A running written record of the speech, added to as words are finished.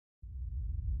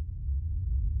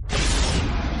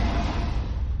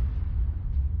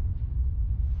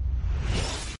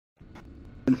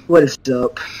What is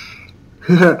up?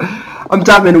 I'm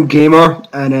Batman Gamer,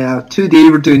 and today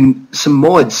we're doing some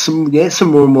mods, some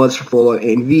more mods for Fallout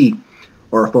NV,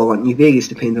 or Fallout New Vegas,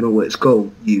 depending on what it's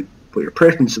called, what your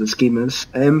preference of this game is.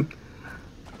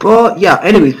 But yeah,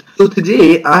 anyway, so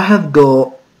today I have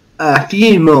got a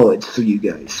few mods for you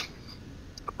guys.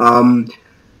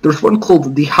 There's one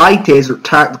called the High Desert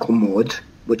Tactical mod,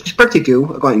 which is pretty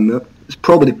cool, I gotta admit. It's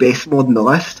probably the best mod on the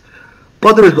list.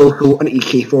 But there is also an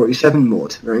AK47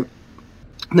 mod, right?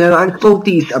 Now, I installed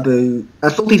these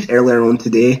earlier on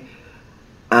today.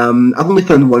 I've only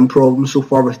found one problem so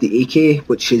far with the AK,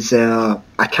 which is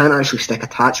I can't actually stick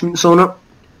attachments on it.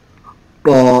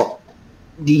 But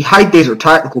the High Desert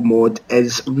Tactical mod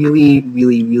is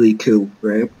really cool,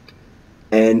 right?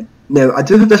 And now, I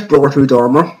do have this Brotherhood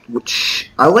armor,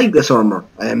 which I like this armor.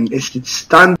 It's the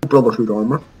standard Brotherhood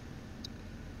armor.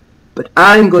 But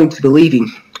I'm going to be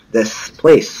leaving this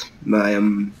place, my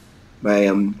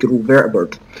good old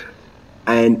Vertibird,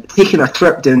 and taking a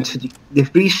trip down to the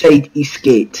Freeside East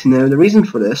Gate. Now, the reason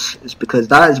for this is because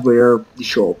that is where the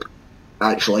shop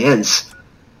actually is.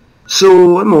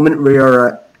 So, at the moment, we are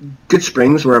at Good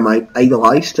Springs, where I'm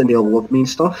idolised, and they all love me and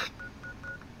stuff.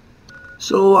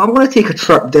 So, I'm going to take a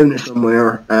trip down to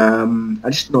somewhere. I'm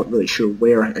just not really sure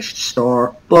where I should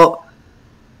start, but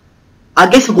I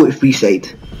guess I'll go to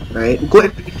Freeside, right? We'll go to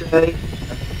Freeside.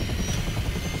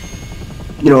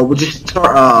 You know, we'll just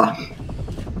start,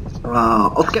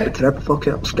 I'll skip the trip, fuck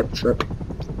it, I'll skip the trip.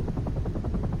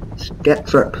 Skip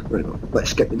trip, there we go.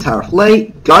 Let's skip the entire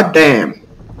flight. God damn.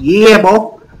 Yeah,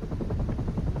 boy.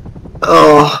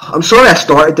 I'm sorry I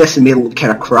started this and made it look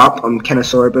kinda crap, I'm kinda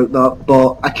sorry about that,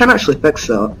 but I can actually fix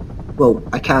that. Well,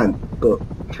 I can, but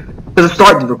because I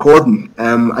started the recording,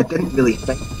 I didn't really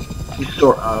think to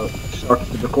start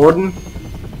the recording.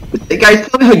 But guys,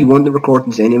 tell me how you want the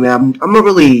recordings anyway. I'm not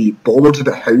really bothered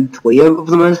about how the layout of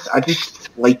them is. I just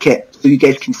like it so you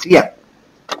guys can see it.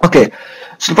 Okay,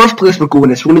 so the first place we're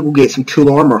going is we're going to go get some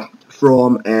cool armour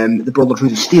from the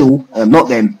Brotherhood of Steel. Not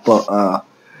them, but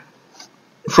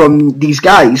from these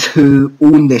guys who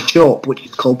own this shop, which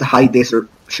is called the High Desert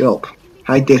Shop.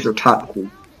 High Desert Tactical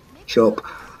Shop.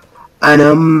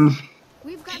 And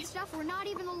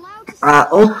I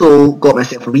also got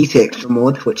myself a retexture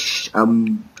mod, which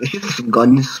it's just for some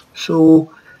guns.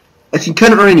 So if you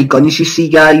encounter any guns you see,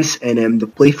 guys, in the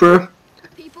playthrough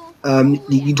that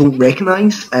you don't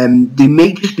recognise, they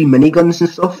may just be miniguns and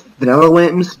stuff, vanilla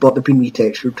weapons, but they've been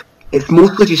retextured. It's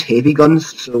mostly just heavy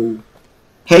guns, so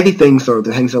heavy things are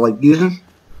the things I like using.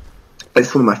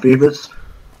 It's one of my favourites.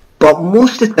 But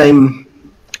most of the time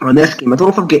on this game, I don't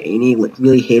know if I've got any like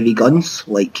really heavy guns,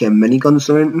 like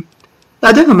miniguns or anything.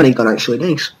 I do have a minigun actually,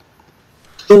 nice.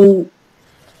 So,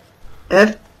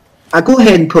 if I go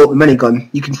ahead and pull up the minigun,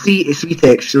 you can see it's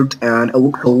retextured and it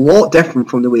looks a lot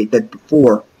different from the way it did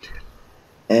before.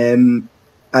 As in,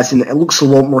 it looks a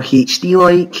lot more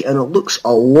HD-like and it looks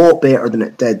a lot better than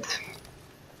it did,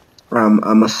 I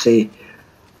must say.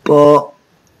 But,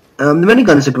 the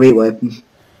minigun is a great weapon.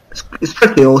 It's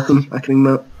pretty awesome, I can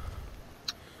admit.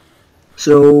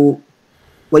 So,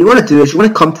 what you want to do is you want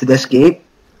to come to this gate.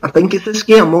 I think it's this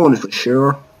gate, I'm not honestly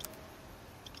sure.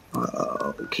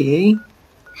 Okay.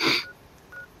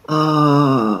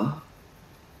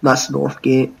 That's the north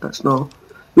gate, that's not.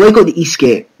 You want to go to the east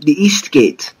gate. The east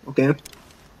gate, okay?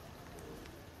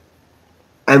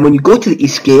 And when you go to the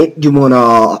east gate, you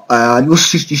wanna, you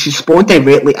should spawn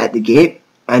directly at the gate.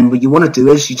 And what you want to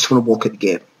do is, you just want to walk at the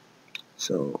gate.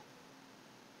 So.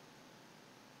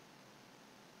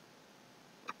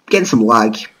 Getting some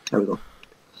lag. There we go.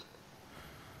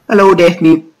 Hello, Death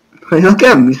Meat. Look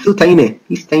at him, he's so tiny.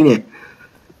 He's tiny.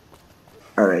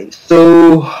 Alright,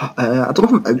 so, I don't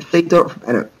know if I'm outside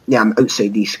or... Yeah, I'm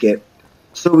outside the escape.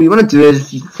 So what you want to do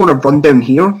is, you just want to run down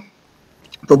here.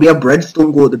 There'll be a bridge,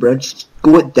 don't go at the bridge.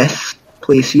 Go at this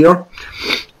place here.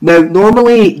 Now,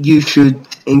 normally, you should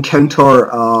encounter,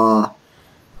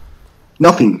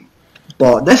 nothing.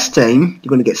 But this time, you're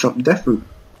going to get something different.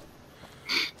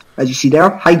 As you see there,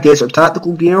 High Desert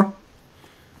Tactical gear.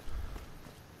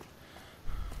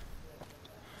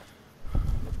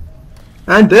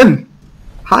 And boom!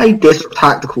 High Desert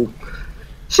Tactical.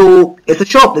 So, it's a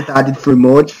shop that's added through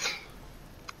mods.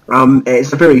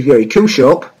 It's a very cool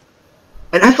shop.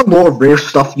 It has a lot of rare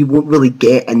stuff you won't really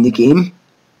get in the game.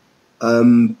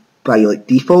 By like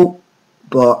default.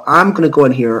 But I'm gonna go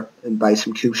in here and buy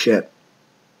some cool shit.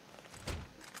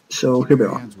 So, here we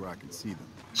are.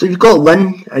 So you've got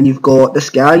Lynn, and you've got this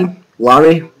guy,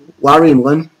 Larry and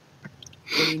Lynn.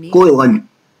 Go to Lynn.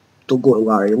 Don't go to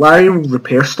Larry. Larry will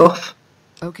repair stuff.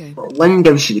 Okay. But Lynn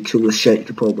gives you the coolest shit you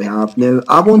could probably have. Now,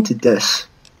 I wanted this.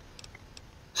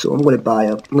 So I'm going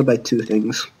to buy two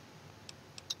things.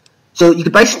 So you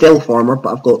could buy stealth armor,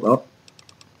 but I've got that.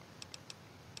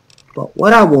 But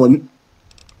what I want,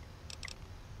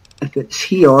 if it's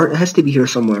here, it has to be here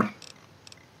somewhere.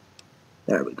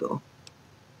 There we go.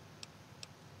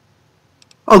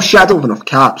 Oh shit, I don't have enough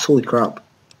caps, holy crap.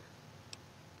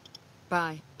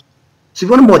 Bye. So if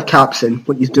you want to mod caps in,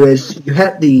 what you do is you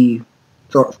hit the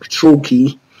sort of control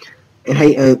key and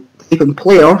type in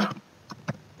player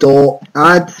dot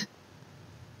add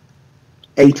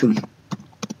item.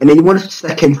 And then you want to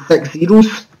stick in 6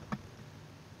 zeros.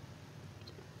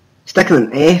 Stick in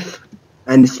an F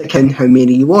and stick in how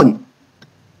many you want.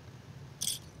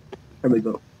 There we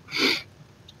go.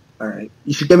 Alright,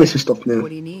 you should give me some stuff now. What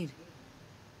do you need?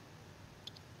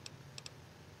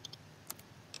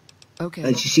 Okay.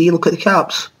 As you see, look at the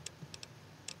caps.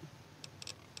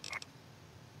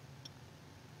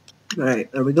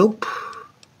 Alright, there we go.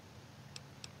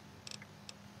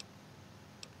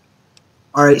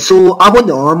 Alright, so I want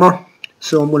the armor,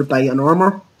 so I'm going to buy an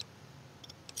armor.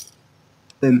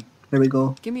 Boom, there we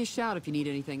go. Give me a shout if you need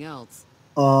anything else.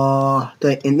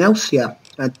 Anything else? Yeah,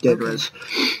 there Okay. is.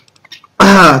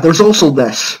 There's also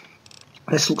this.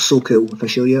 This looks so cool if I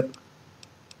show you it.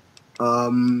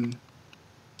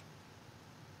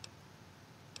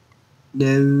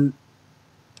 Now,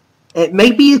 it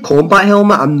might be a combat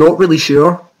helmet, I'm not really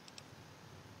sure.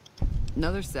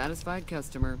 Another satisfied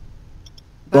customer.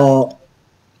 But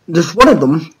there's one of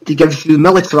them that gives you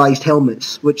militarized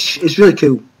helmets, which is really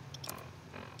cool.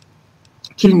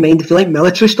 Keep in mind, if you like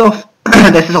military stuff,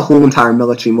 this is a whole entire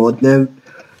military mod. Now,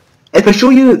 if I show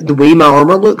you the way my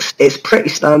armor looks, it's pretty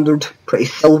standard, pretty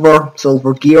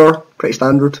silver gear, pretty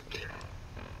standard.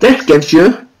 This gives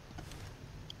you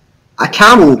a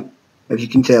camo, if you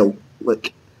can tell.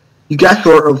 Like, you get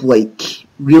sort of like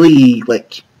really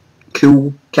like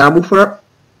cool camo for it.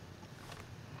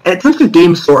 And it turns the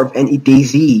game sort of into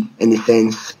DayZ in a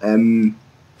sense, when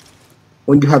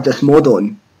you have this mod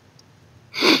on.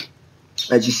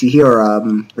 As you see here,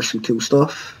 there's some cool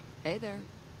stuff. Hey there.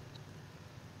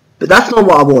 But that's not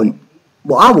what I want.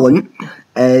 What I want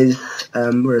is,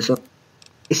 where is it?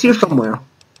 It's here somewhere.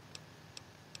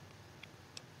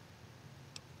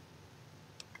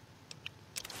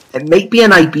 It might be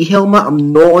an IB helmet,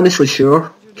 I'm not honestly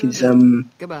sure. Cause,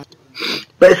 Goodbye.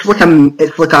 but it's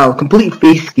like a complete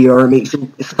face gear. It makes it,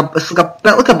 it's like a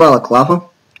bit like a balaclava.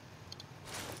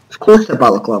 It's close to a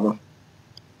balaclava.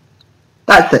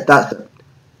 That's it.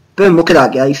 Boom, look at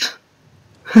that, guys.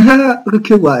 Look how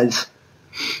cool that is.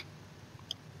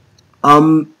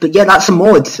 But yeah, that's the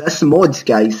mods. That's the mods,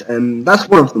 guys. That's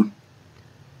one of them.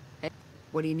 Hey,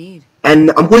 what do you need?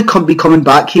 And I'm going to be coming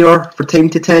back here for time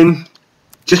to time,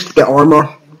 just to get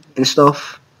armor and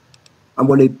stuff. I'm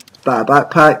going to buy a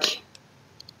backpack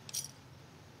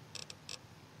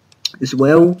as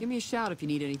well. Give me a shout if you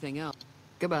need anything else.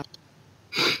 Goodbye.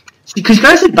 Because you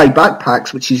guys can buy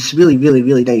backpacks, which is really, really,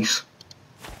 really nice.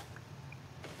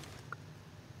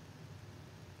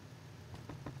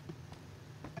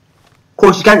 Of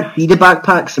course, you can't see the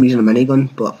backpacks, I'm using a minigun,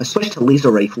 but if I switch to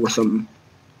laser rifle or something,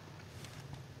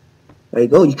 there you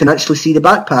go, you can actually see the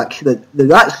backpack.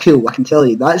 That's cool, I can tell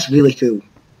you, that's really cool.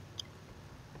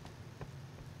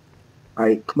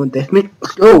 Alright, come on, Deathmate,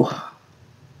 let's go.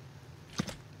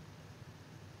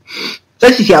 So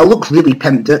as you see, it looks really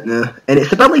pimped out now, and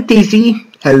it's a bit like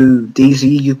DayZ, how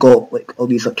DayZ you've got like all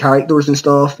these like characters and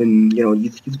stuff, and you know,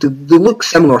 they look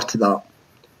similar to that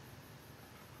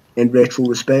in retro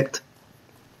respect.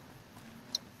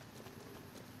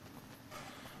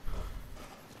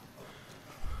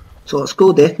 So let's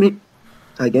go, Deathmate,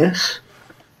 I guess.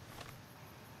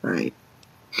 Right.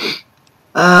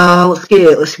 Let's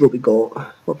see what we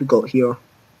got. What we got here.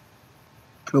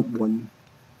 Oh, 1,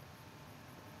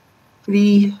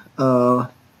 3,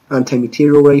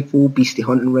 anti-material rifle, beastie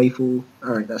hunting rifle.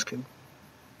 Alright, that's cool.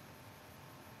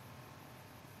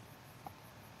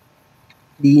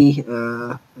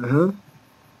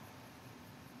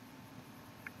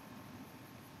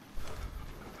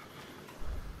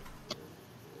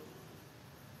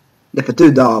 If I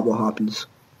do that, what happens?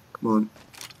 Come on.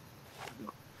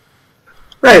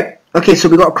 Right, okay, so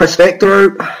we got Chris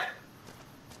Vector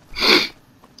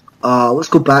out. Let's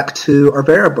go back to our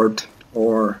Vertibird,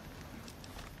 or...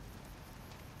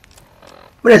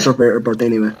 Where is our Vertibird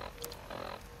anyway?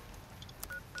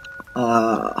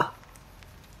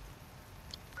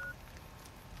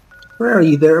 Where are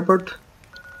you, Vertibird?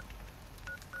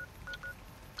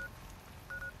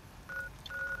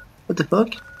 What the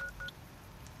fuck?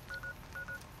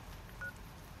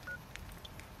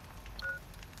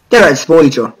 There it is,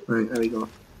 Voyager. Right, there we go.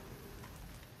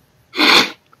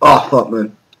 Oh, fuck,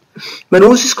 man. My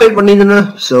nose is quite runny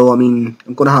now, so I mean,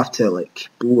 I'm gonna have to like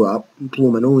blow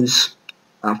my nose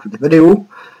after the video.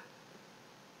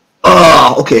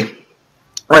 Okay.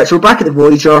 Alright, so we're back at the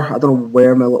Voyager. I don't know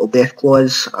where my little death claw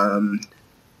is.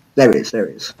 There it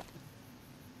is.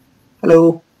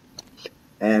 Hello.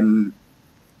 You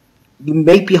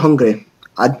might be hungry.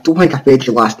 I don't think I fed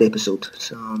you last episode,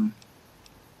 so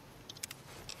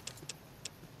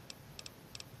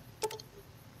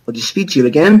I'll just feed you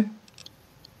again.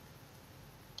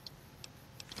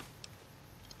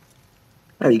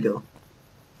 There you go.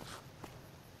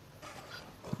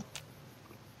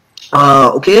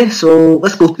 Okay, so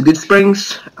let's go to Good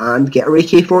Springs and get our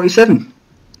AK47.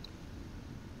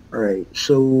 Alright,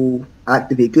 so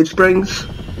activate Good Springs.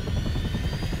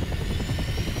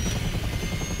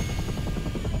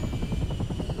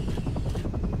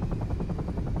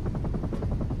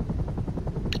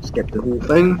 Skip the whole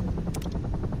thing.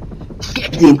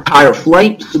 Skip the entire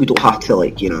flight so we don't have to,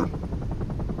 like, you know.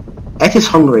 F is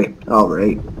hungry.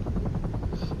 Alright.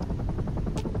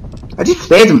 I just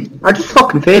fed him. I just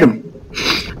fucking fed him.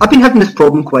 I've been having this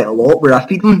problem quite a lot where I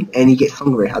feed him and he gets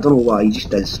hungry. I don't know why, he just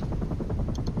does.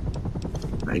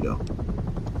 There you go.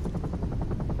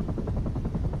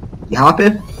 You happy?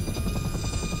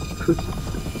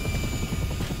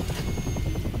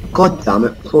 God damn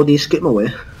it, Claudius, get him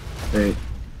away. Right.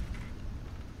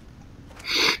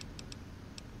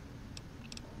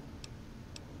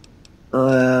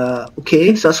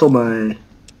 Okay, so that's all my...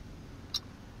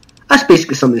 That's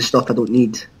basically some of the stuff I don't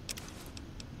need.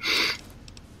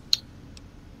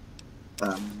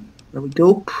 There we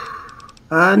go.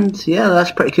 And yeah,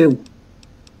 that's pretty cool.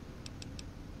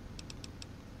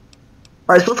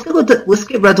 Alright, so let's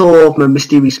get rid of my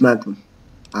mysterious magnum.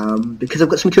 Because I've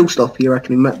got some cool stuff here, I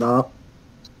can admit that.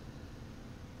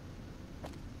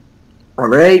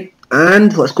 Alright,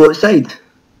 and let's go outside.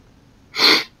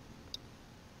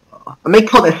 I might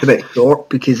cut this a bit short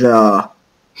because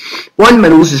one, my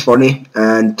nose is funny,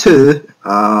 and two,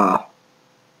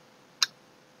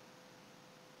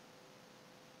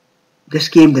 this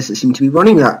game doesn't seem to be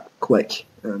running that quick.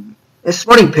 It's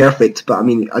running perfect, but I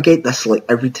mean, I get this like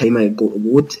every time I go to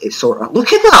load, it's sort of,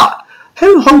 look at that!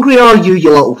 How hungry are you, you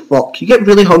little fuck? You get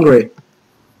really hungry.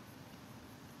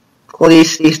 Claudia,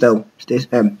 stay still. Stay,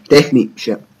 death meat,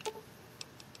 shit.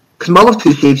 Cause my other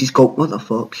two saves he's called, what the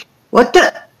fuck? What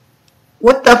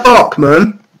the fuck,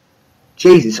 man?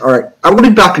 Jesus, alright. I'm gonna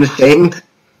be back in a second.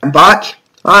 I'm back.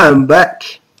 I am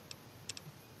back.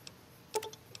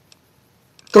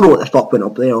 Don't know what the fuck went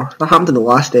up there. That happened in the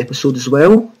last episode as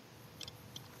well.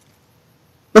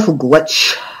 Little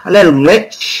glitch. A little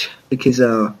glitch. Because,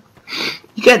 you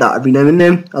get that every now and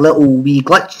then. A little wee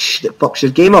glitch that fucks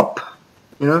your game up.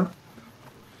 You know?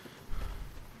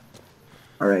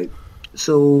 Alright.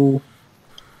 So...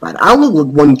 Man, I look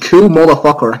like one cool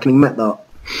motherfucker, I can admit that.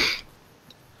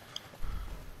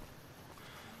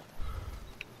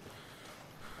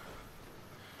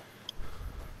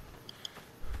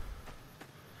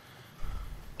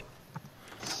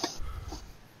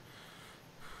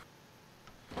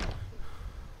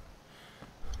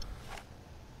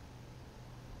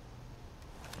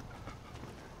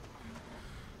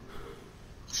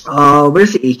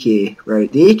 Where's the AK?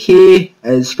 Right, the AK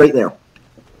is right there.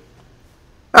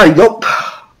 There you go.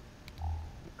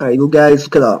 There you go, guys,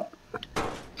 look at that.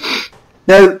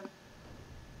 Now,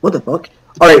 what the fuck?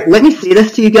 Alright, let me say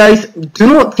this to you guys. Do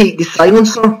not take the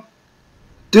silencer.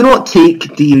 Do not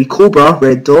take the Cobra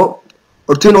red dot.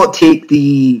 Or do not take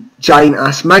the giant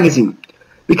ass magazine.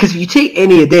 Because if you take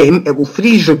any of them, it will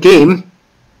freeze your game.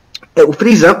 It will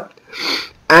freeze it.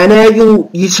 And you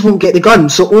just won't get the gun.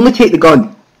 So only take the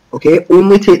gun. Okay,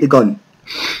 only take the gun.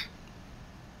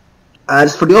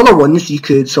 As for the other ones, you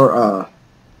could sort of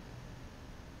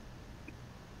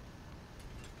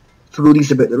throw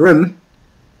these about the room,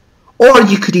 or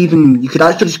you could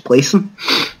actually just place them.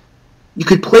 You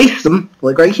could place them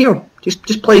like right here.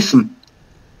 Just place them,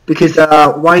 because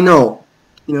why not?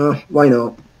 You know, why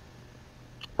not?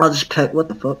 I'll just pick. What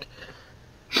the fuck?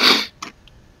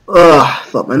 Ugh,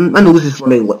 fuck, man. My nose is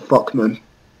running like fuck, man.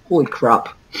 Holy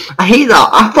crap. I hate that.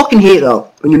 I fucking hate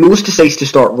that. When your nose decides to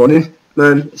start running,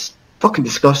 man. It's fucking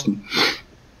disgusting.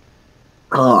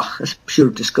 Ah, that's pure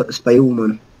bile,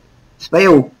 man. It's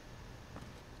bile.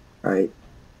 Right.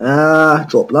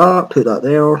 Drop that, put that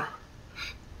there.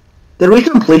 The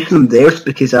reason I'm placing them there is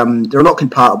because they're not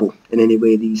compatible in any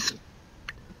way, these.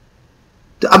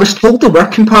 I was told they were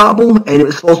compatible, and it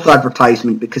was false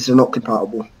advertisement because they're not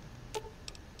compatible.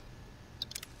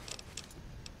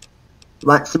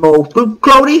 Want some more food,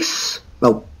 Claudius?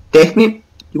 Well, death meat.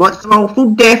 You want some more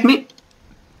food, death meat?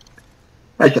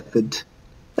 There's your food.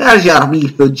 There's your wee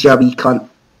food, you wee cunt.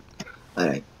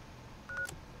 Alright.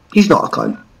 He's not a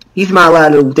cunt. He's my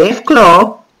little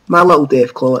Deathclaw. My little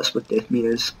Deathclaw, that's what Death Me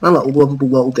is. My little lovable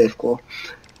little Deathclaw.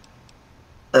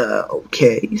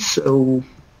 Okay, so...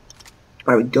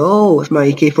 There we go, it's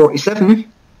my AK47.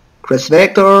 Chris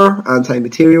Vector,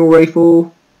 anti-material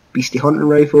rifle, beastie hunting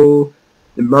rifle,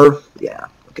 the Murph, yeah,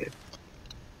 okay.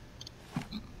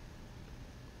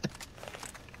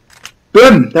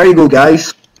 Boom, there you go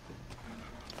guys.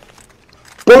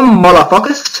 Boom,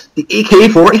 motherfuckers, the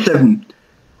AK47.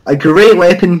 A great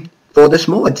weapon for this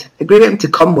mod. A great weapon to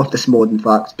come with this mod, in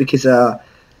fact, because as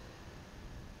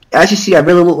you see, I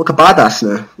really look like a badass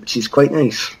now, which is quite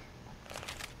nice.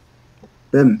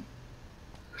 Boom.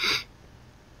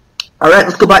 Alright,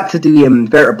 let's go back to the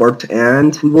vertibird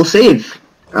and we will save.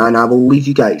 And I will leave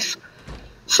you guys.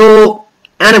 So,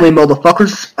 anyway,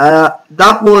 motherfuckers,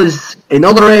 that was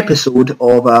another episode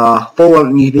of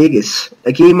Fallout New Vegas.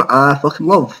 A game I fucking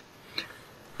love.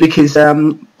 Because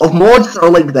of mods that are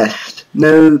like this.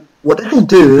 Now, what this will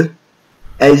do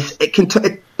is it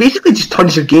basically just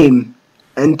turns your game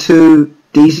into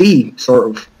DayZ,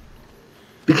 sort of.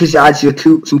 Because it adds you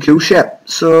some cool shit.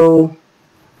 So,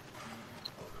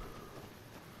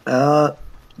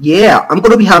 yeah, I'm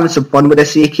going to be having some fun with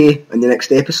this AK in the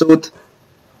next episode.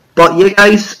 But yeah,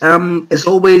 guys, as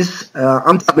always,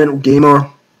 I'm That Mental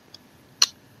Gamer.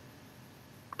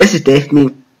 This is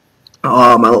Deathmeat,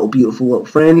 my little beautiful little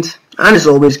friend. And as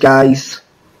always, guys,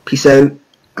 peace out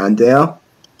and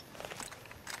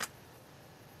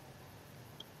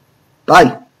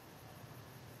bye.